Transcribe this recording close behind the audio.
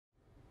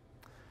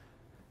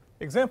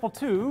Example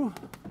 2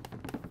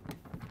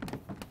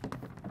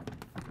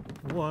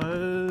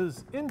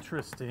 was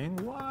interesting.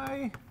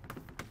 Why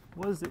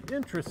was it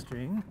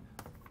interesting?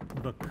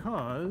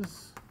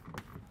 Because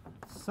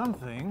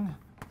something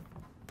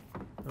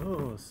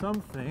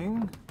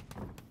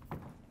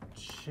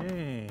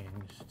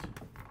changed.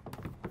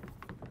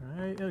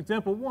 All right,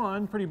 example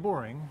 1, pretty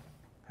boring.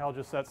 Hal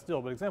just sat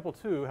still, but example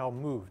 2, Hal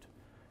moved.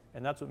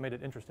 And that's what made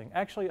it interesting.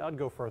 Actually, I'd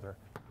go further.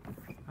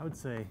 I would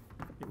say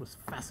it was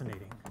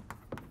fascinating.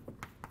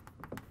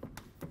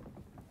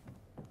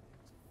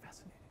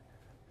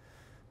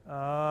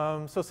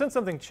 So since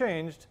something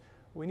changed,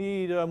 we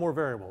need more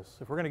variables.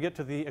 If we're going to get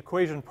to the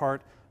equation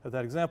part of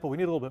that example, we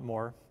need a little bit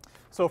more.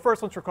 So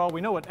first, let's recall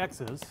we know what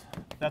x is.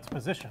 That's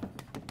position.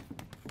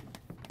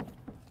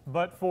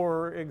 But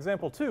for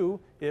example 2,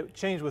 it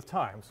changed with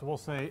time. So we'll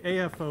say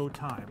AFO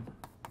time.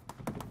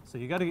 So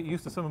you got to get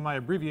used to some of my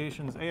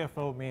abbreviations.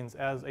 AFO means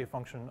as a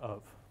function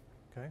of.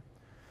 Okay?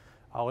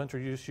 I'll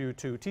introduce you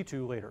to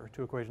T2 later,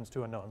 2 equations,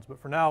 2 unknowns. But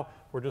for now,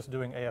 we're just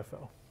doing AFO.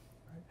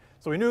 Right?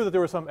 So we knew that there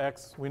was some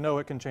x. We know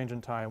it can change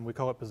in time. We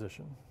call it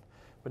position.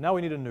 But now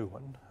we need a new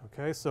one.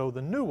 Okay? So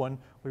the new one,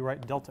 we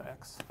write delta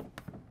x.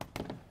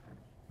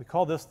 We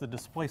call this the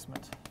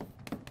displacement.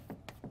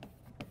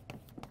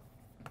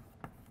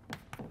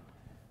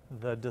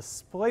 The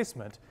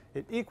displacement,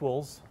 it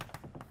equals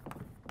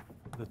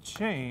the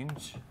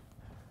change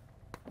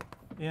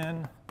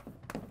in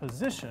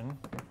position,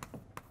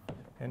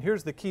 and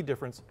here's the key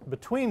difference,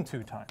 between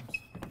 2 times.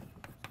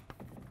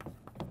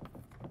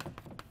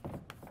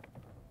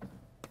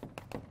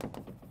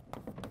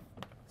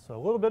 So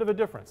a little bit of a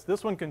difference.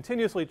 This one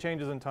continuously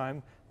changes in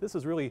time. This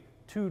is really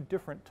 2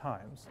 different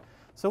times.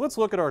 So let's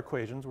look at our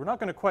equations. We're not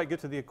going to quite get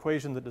to the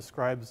equation that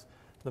describes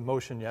the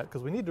motion yet,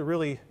 because we need to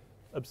really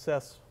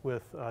obsess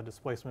with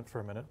displacement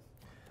for a minute.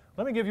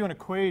 Let me give you an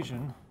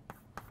equation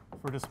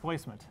for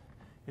displacement.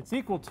 It's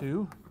equal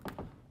to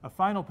a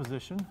final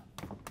position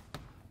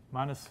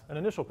minus an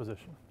initial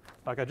position.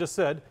 Like I just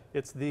said,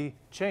 it's the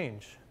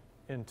change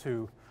in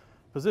 2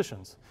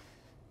 positions.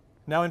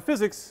 Now in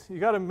physics, you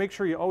got to make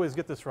sure you always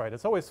get this right.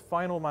 It's always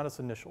final minus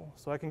initial.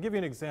 So I can give you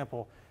an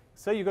example.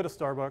 Say you go to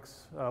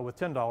Starbucks with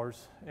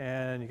 $10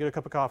 and you get a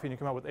cup of coffee and you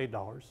come out with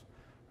 $8.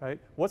 Right?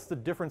 What's the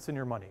difference in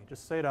your money?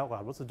 Just say it out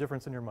loud. What's the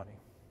difference in your money?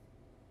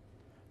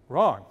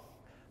 Wrong.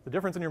 The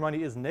difference in your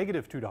money is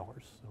negative $2.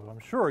 So I'm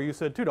sure you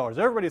said $2.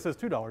 Everybody says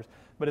 $2,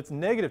 but it's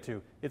negative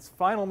 2. It's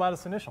final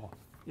minus initial.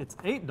 It's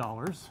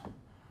 $8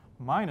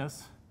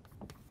 minus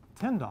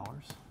 $10.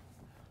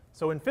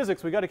 So in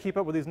physics, we got to keep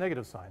up with these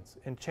negative signs,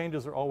 and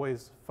changes are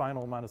always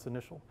final minus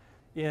initial.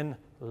 In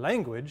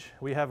language,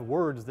 we have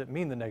words that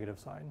mean the negative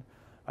sign.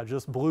 I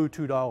just blew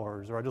 $2,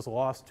 or I just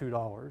lost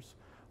 $2.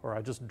 Or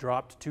I just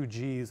dropped 2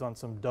 G's on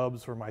some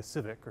dubs for my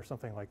Civic or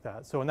something like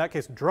that. So in that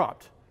case,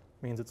 dropped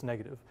means it's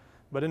negative.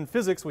 But in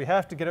physics, we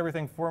have to get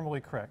everything formally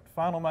correct.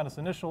 Final minus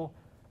initial,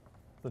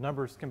 the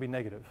numbers can be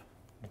negative.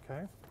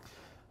 Okay?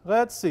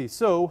 Let's see.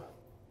 So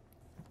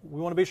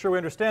we want to be sure we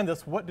understand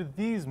this. What do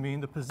these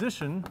mean? The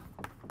position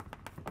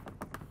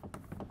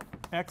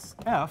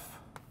xf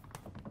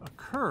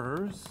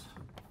occurs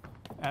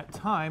at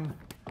time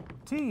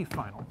t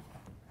final.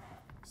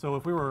 So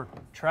if we were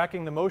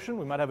tracking the motion,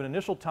 we might have an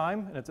initial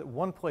time, and it's at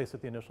one place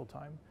at the initial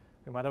time.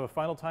 We might have a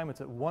final time, it's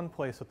at one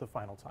place at the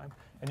final time.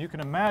 And you can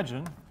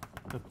imagine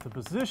that the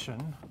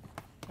position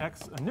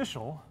x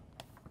initial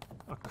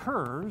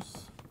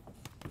occurs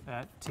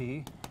at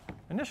t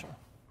initial.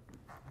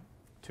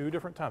 2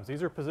 different times.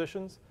 These are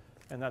positions,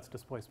 and that's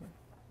displacement.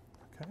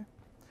 Okay?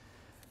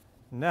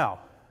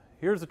 Now,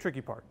 here's the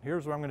tricky part.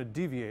 Here's where I'm going to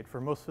deviate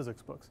from most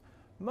physics books.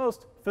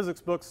 Most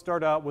physics books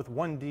start out with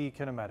 1D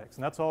kinematics,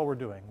 and that's all we're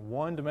doing,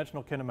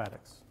 one-dimensional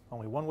kinematics.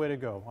 Only one way to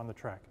go on the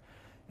track.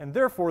 And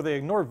therefore, they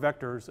ignore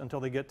vectors until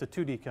they get to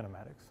 2D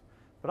kinematics.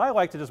 But I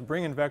like to just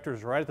bring in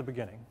vectors right at the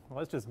beginning.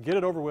 Let's just get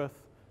it over with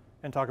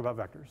and talk about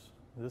vectors.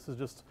 This is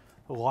just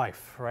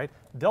life, right?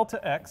 Delta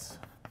x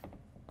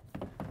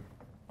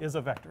is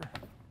a vector.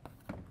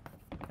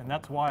 And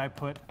that's why I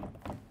put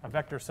a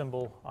vector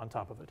symbol on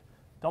top of it.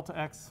 Delta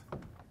x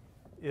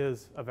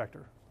is a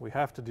vector. We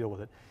have to deal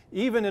with it,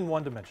 even in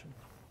 1 dimension.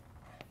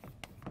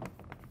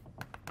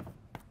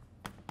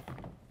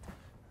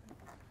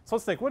 So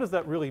let's think, what does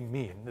that really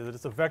mean, that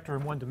it's a vector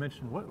in 1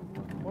 dimension?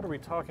 What are we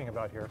talking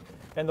about here?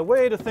 And the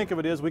way to think of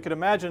it is we could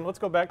imagine, let's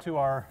go back to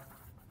our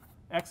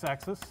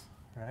x-axis,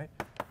 right?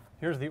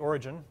 Here's the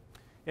origin.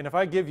 And if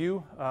I give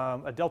you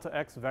a delta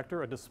x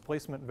vector, a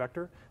displacement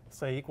vector,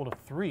 say equal to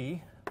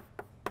 3,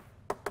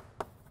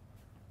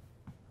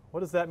 what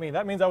does that mean?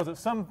 That means I was at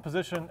some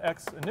position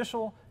x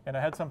initial, and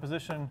I had some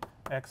position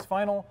x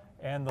final,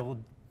 and the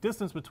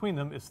distance between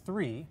them is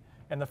 3.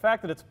 And the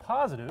fact that it's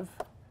positive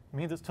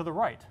means it's to the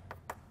right.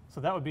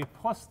 So that would be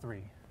plus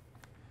 3.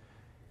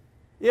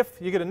 If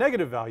you get a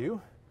negative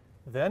value,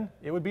 then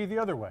it would be the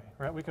other way,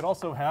 right? We could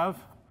also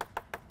have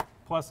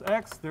plus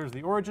x, there's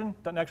the origin.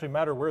 Doesn't actually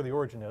matter where the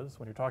origin is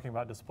when you're talking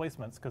about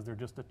displacements because they're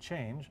just a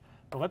change.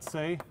 But let's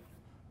say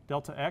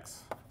delta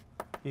x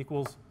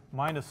equals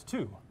minus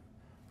 2.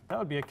 That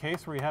would be a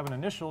case where you have an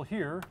initial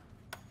here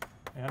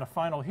and a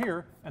final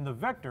here, and the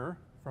vector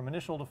from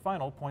initial to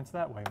final points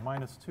that way,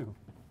 -2.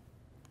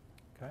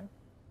 Okay?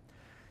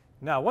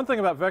 Now, one thing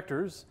about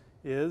vectors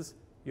is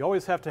you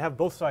always have to have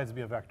both sides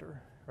be a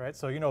vector, right?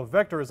 So you know a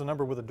vector is a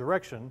number with a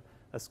direction,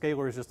 a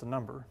scalar is just a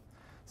number.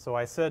 So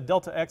I said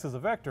delta x is a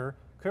vector.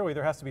 Clearly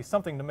there has to be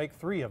something to make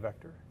 3 a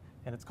vector,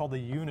 and it's called the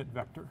unit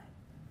vector,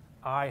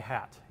 I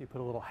hat. You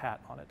put a little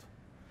hat on it.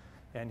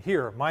 And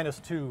here,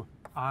 -2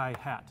 I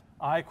hat.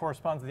 I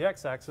corresponds to the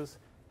x-axis.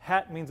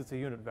 Hat means it's a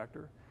unit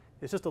vector.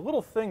 It's just a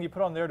little thing you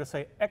put on there to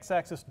say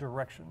x-axis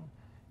direction.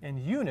 And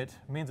unit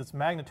means its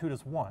magnitude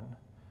is 1.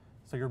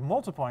 So you're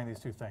multiplying these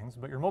two things,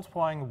 but you're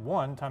multiplying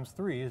 1 times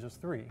 3 is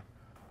just 3.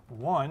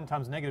 1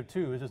 times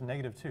 -2 is just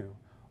 -2.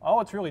 All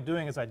it's really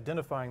doing is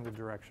identifying the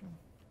direction.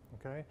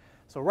 Okay?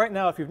 So right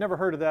now, if you've never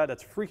heard of that,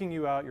 that's freaking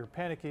you out. You're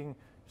panicking,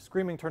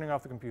 screaming, turning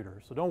off the computer.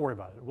 So don't worry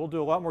about it. We'll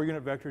do a lot more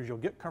unit vectors. You'll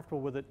get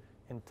comfortable with it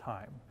in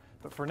time.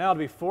 But for now, to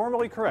be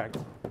formally correct,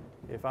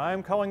 if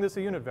I'm calling this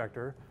a unit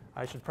vector,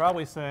 I should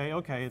probably say,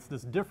 okay, it's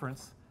this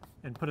difference,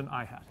 and put an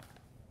I hat.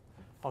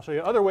 I'll show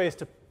you other ways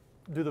to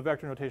do the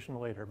vector notation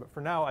later, but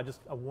for now, I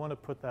want to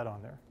put that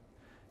on there.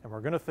 And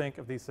we're going to think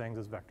of these things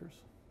as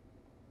vectors.